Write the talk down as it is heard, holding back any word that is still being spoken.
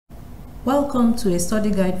Welcome to a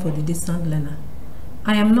study guide for the distant learner.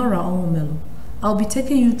 I am Nora Onwumelu. I'll be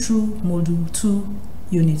taking you through Module 2,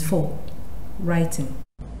 Unit 4, Writing.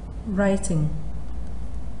 Writing.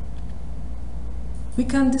 We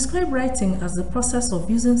can describe writing as the process of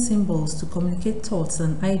using symbols to communicate thoughts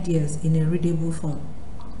and ideas in a readable form.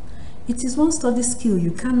 It is one study skill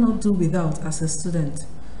you cannot do without as a student,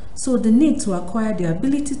 so the need to acquire the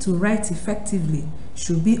ability to write effectively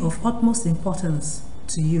should be of utmost importance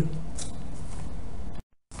to you.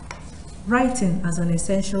 Writing as an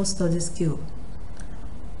essential study skill.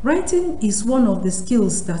 Writing is one of the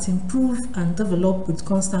skills that improve and develop with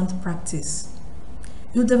constant practice.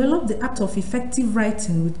 You develop the act of effective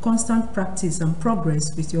writing with constant practice and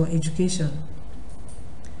progress with your education.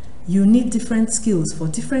 You need different skills for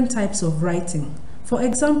different types of writing. For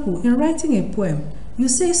example, in writing a poem, you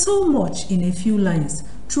say so much in a few lines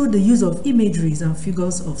through the use of imageries and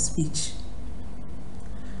figures of speech.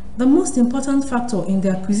 The most important factor in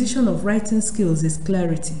the acquisition of writing skills is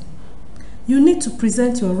clarity. You need to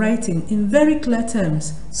present your writing in very clear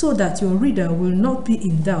terms so that your reader will not be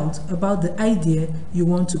in doubt about the idea you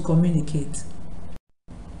want to communicate.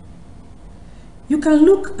 You can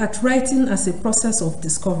look at writing as a process of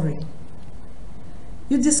discovery.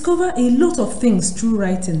 You discover a lot of things through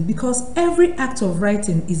writing because every act of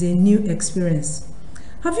writing is a new experience.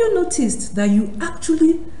 Have you noticed that you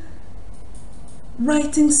actually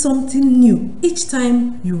writing something new each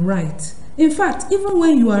time you write? In fact, even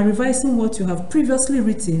when you are revising what you have previously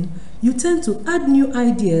written, you tend to add new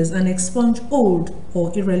ideas and expunge old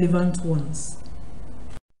or irrelevant ones.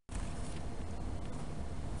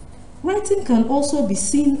 Writing can also be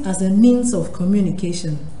seen as a means of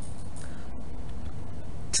communication.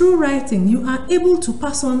 Through writing, you are able to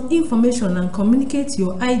pass on information and communicate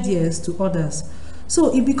your ideas to others.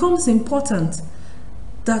 So it becomes important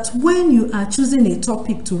that when you are choosing a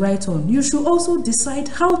topic to write on, you should also decide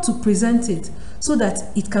how to present it so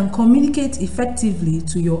that it can communicate effectively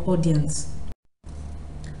to your audience.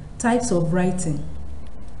 Types of writing.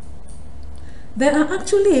 There are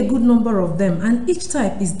actually a good number of them, and each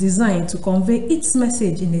type is designed to convey its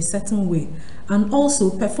message in a certain way and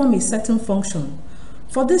also perform a certain function.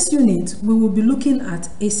 For this unit, we will be looking at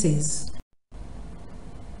essays.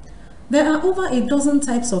 There are over a dozen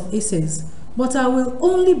types of essays, but I will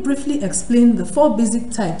only briefly explain the four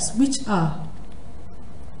basic types, which are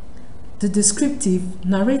the descriptive,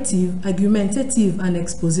 narrative, argumentative, and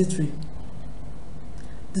expository.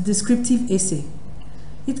 The descriptive essay.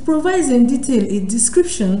 It provides in detail a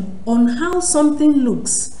description on how something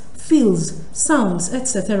looks, feels, sounds,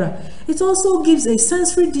 etc. It also gives a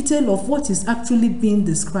sensory detail of what is actually being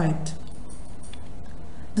described.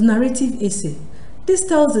 The narrative essay. This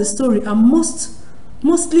tells the story and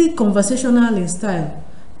mostly conversational in style.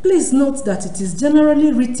 Please note that it is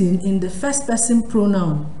generally written in the first person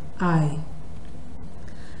pronoun, I.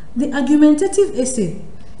 The argumentative essay.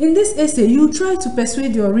 In this essay, you try to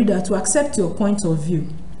persuade your reader to accept your point of view.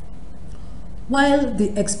 While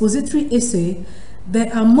the expository essay,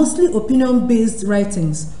 there are mostly opinion-based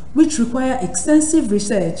writings which require extensive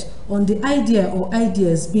research on the idea or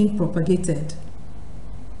ideas being propagated.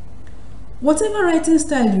 Whatever writing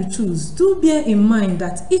style you choose, do bear in mind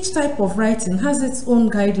that each type of writing has its own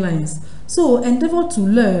guidelines, so endeavor to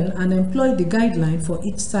learn and employ the guideline for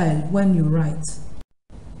each style when you write.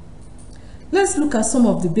 Let's look at some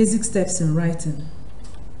of the basic steps in writing.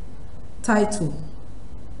 Title.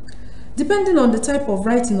 Depending on the type of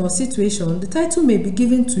writing or situation, the title may be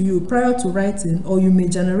given to you prior to writing, or you may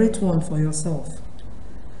generate one for yourself.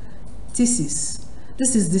 Thesis.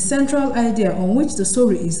 This is the central idea on which the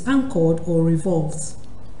story is anchored or revolves.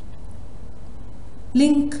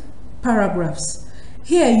 Link paragraphs.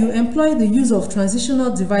 Here you employ the use of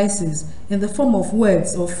transitional devices in the form of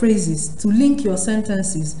words or phrases to link your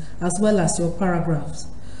sentences as well as your paragraphs.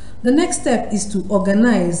 The next step is to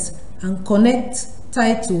organize and connect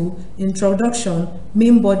title, introduction,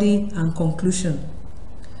 main body, and conclusion.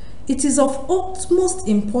 It is of utmost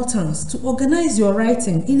importance to organize your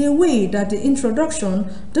writing in a way that the introduction,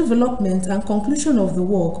 development, and conclusion of the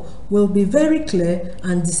work will be very clear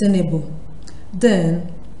and discernible.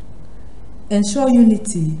 Then, ensure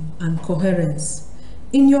unity and coherence.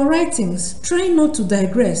 In your writings, try not to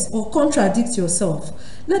digress or contradict yourself.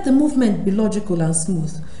 Let the movement be logical and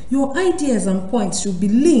smooth. Your ideas and points should be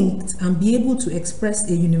linked and be able to express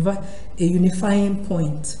a unifying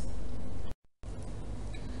point.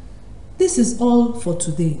 This is all for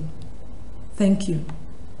today. Thank you.